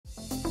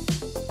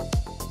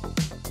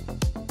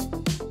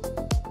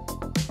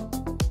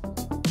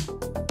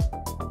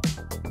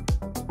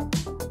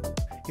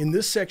In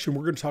this section,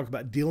 we're going to talk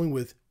about dealing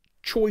with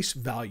choice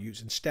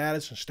values and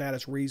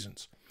status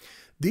reasons.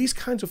 These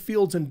kinds of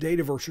fields in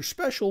Dataverse are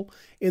special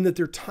in that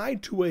they're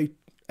tied to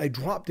a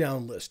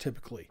drop-down list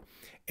typically.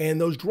 And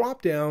those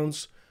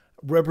drop-downs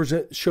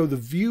show the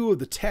view of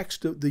the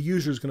text that the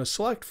user is going to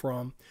select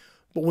from.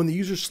 But when the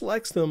user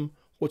selects them,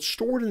 what's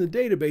stored in the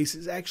database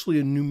is actually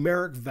a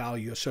numeric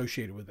value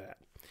associated with that.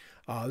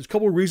 There's a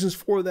couple of reasons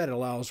for that. It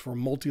allows for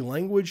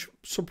multi-language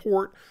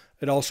support.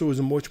 It also is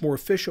a much more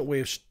efficient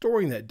way of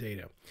storing that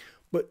data.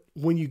 But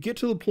when you get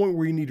to the point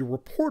where you need to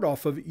report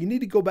off of it, you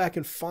need to go back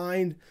and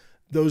find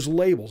those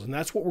labels. And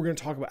that's what we're going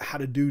to talk about how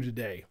to do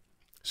today.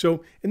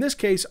 So in this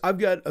case, I've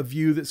got a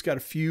view that's got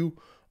a few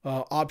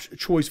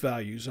choice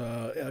values,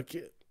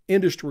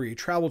 industry,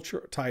 travel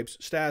types,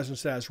 status, and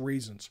status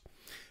reasons.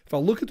 If I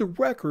look at the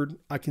record,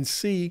 I can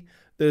see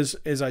that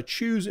as I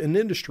choose an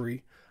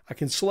industry, I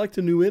can select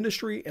a new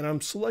industry and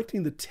I'm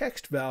selecting the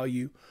text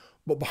value,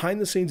 but behind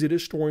the scenes it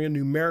is storing a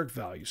numeric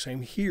value.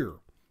 Same here.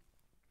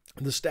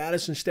 The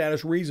status and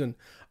status reason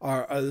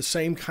are the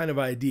same kind of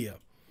idea.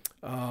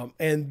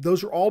 And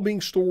those are all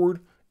being stored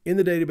in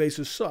the database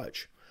as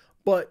such.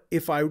 But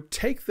if I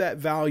take that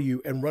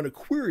value and run a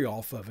query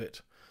off of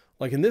it,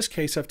 like in this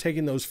case, I've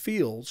taken those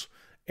fields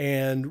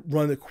and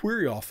run the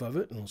query off of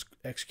it, and let's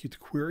execute the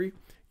query,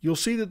 you'll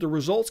see that the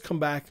results come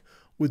back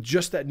with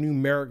just that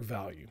numeric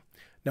value.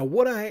 Now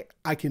what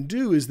I can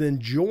do is then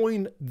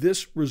join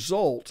this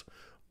result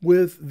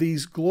with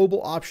these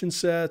global option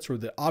sets or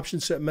the option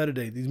set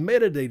metadata, these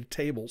metadata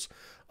tables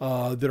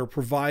that are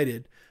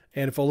provided.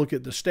 And if I look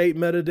at the state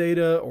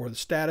metadata or the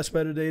status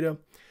metadata,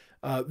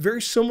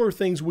 very similar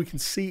things we can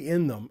see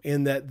in them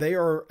in that they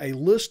are a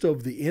list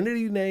of the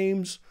entity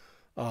names,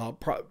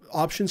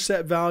 option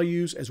set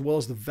values, as well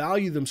as the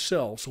value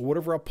themselves. So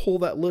whatever I pull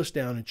that list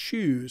down and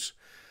choose,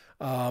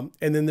 and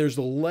then there's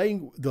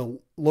the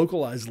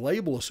localized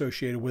label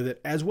associated with it,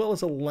 as well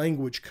as a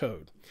language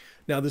code.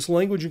 Now this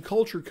language and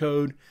culture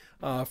code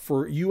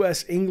for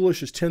US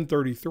English is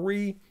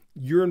 1033.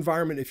 Your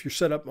environment, if you're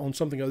set up on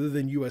something other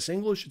than US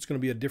English, it's going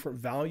to be a different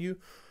value.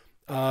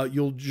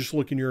 You'll just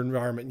look in your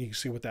environment and you can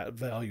see what that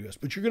value is.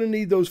 But you're going to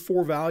need those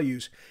 4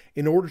 values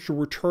in order to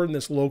return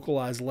this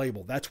localized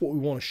label. That's what we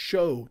want to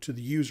show to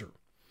the user.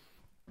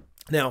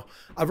 Now,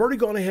 I've already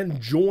gone ahead and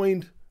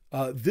joined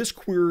this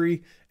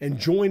query and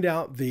joined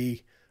out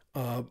the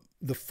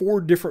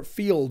 4 different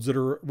fields that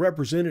are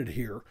represented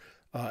here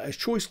as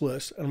choice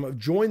lists, and I'm going to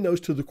join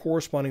those to the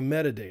corresponding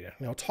metadata.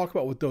 Now I'll talk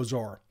about what those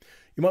are.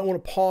 You might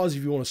want to pause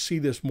if you want to see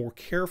this more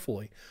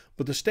carefully,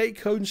 but the state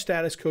code and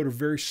status code are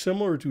very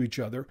similar to each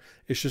other.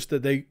 It's just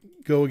that they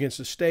go against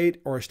a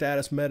state or a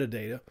status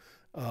metadata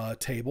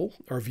table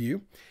or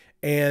view.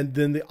 And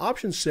then the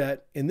option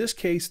set, in this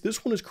case,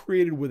 this one is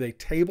created with a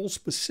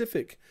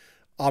table-specific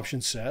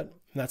option set.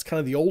 And that's kind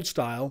of the old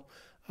style,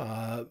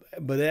 but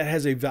that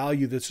has a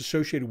value that's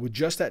associated with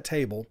just that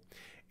table.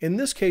 In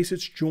this case,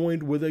 it's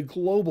joined with a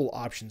global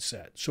option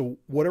set. So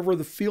whatever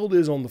the field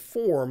is on the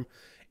form,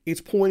 it's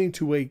pointing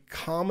to a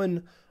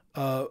common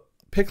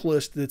pick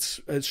list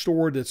that's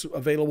stored, that's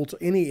available to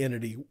any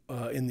entity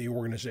in the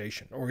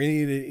organization or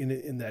any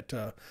in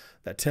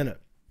that tenant.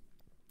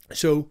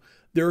 So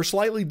there are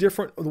slightly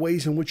different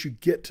ways in which you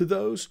get to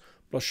those,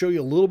 but I'll show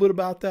you a little bit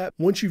about that.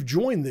 Once you've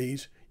joined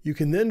these, you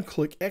can then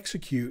click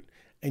execute,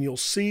 and you'll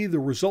see the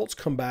results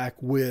come back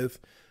with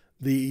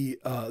the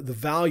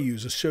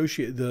values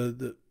associated,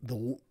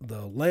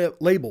 the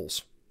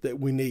labels that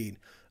we need,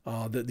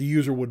 that the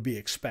user would be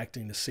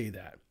expecting to see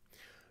that.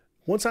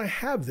 Once I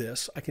have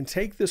this, I can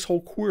take this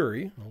whole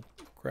query, I'll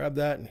grab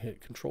that and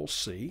hit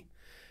Control-C,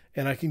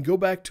 and I can go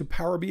back to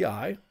Power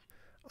BI.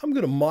 I'm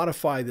going to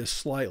modify this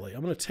slightly.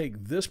 I'm going to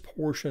take this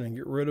portion and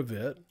get rid of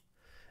it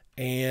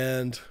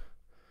and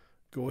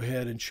go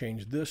ahead and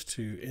change this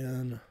to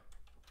in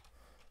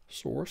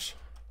source.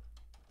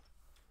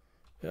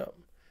 Yep.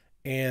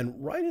 And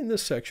right in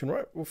this section,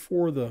 right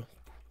before I'm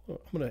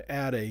going to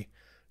add a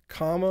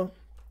comma,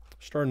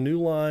 start a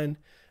new line,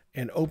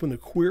 and open the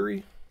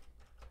query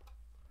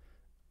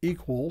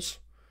equals,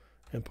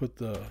 and put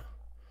the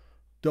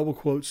double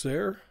quotes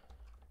there,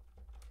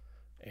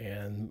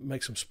 and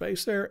make some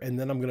space there. And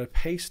then I'm going to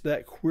paste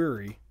that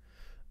query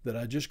that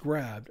I just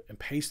grabbed and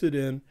paste it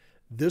in.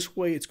 This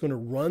way, it's going to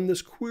run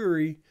this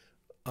query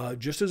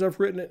just as I've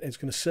written it, and it's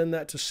going to send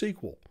that to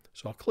SQL.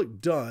 So I'll click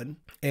done,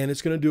 and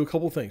it's going to do a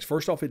couple of things.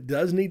 First off, it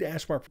does need to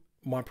ask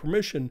my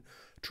permission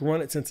to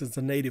run it since it's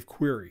a native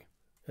query.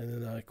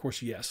 And then of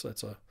course, yes,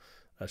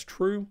 that's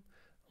true.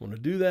 I'm going to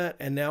do that.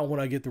 And now when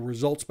I get the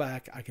results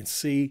back, I can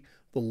see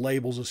the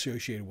labels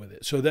associated with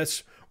it. So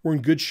we're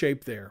in good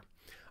shape there.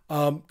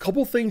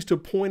 Couple things to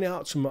point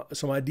out,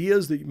 some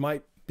ideas that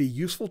might be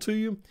useful to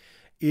you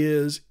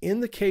is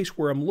in the case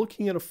where I'm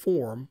looking at a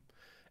form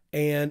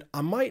and I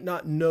might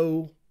not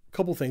know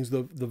couple things,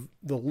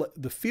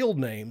 the field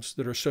names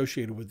that are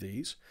associated with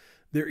these.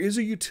 There is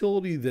a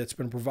utility that's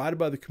been provided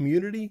by the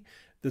community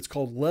that's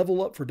called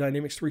Level Up for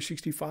Dynamics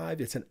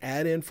 365. It's an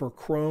add-in for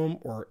Chrome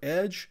or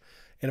Edge.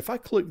 And if I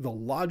click the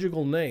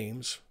logical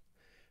names,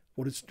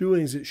 What it's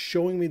doing is it's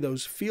showing me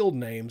those field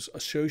names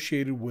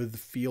associated with the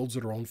fields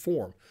that are on the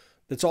form.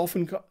 That's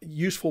often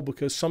useful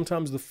because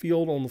sometimes the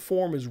field on the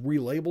form is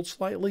relabeled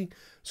slightly.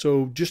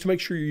 So just to make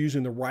sure you're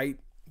using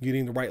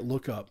getting the right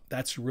lookup,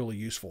 that's really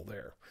useful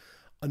there.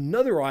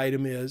 Another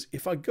item is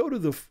if I go to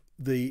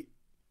the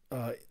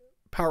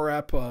Power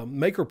App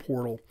Maker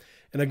portal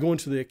and I go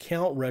into the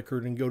account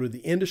record and go to the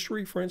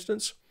industry, for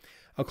instance,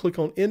 I'll click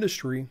on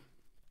industry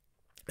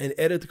and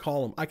edit the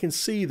column. I can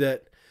see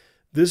that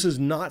this is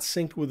not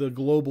synced with a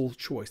global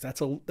choice.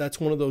 That's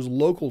one of those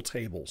local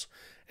tables,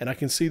 and I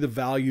can see the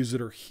values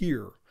that are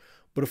here.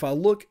 But if I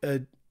look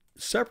at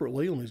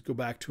separately, let me go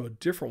back to a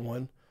different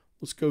one.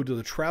 Let's go to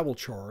the travel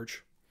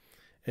charge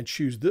and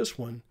choose this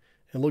one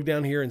and look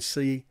down here and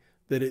see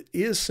that it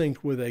is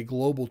synced with a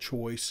global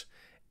choice,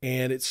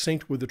 and it's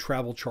synced with the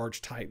travel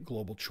charge type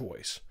global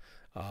choice.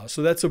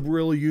 So that's a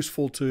really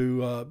useful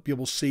to be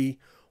able to see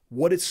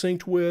what it's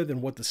synced with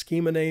and what the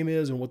schema name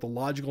is and what the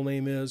logical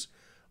name is.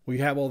 We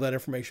have all that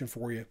information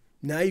for you.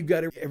 Now you've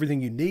got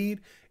everything you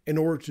need in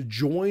order to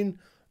join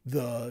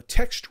the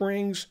text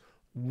strings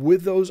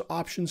with those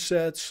option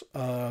sets,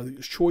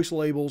 choice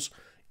labels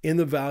in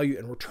the value,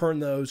 and return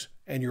those,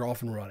 and you're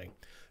off and running.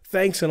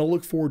 Thanks, and I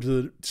look forward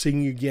to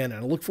seeing you again.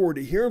 And I look forward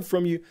to hearing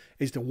from you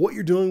as to what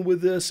you're doing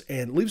with this,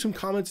 and leave some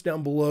comments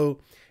down below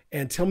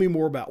and tell me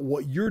more about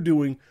what you're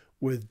doing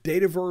with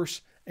Dataverse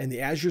and the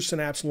Azure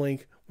Synapse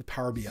Link with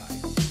Power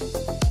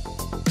BI.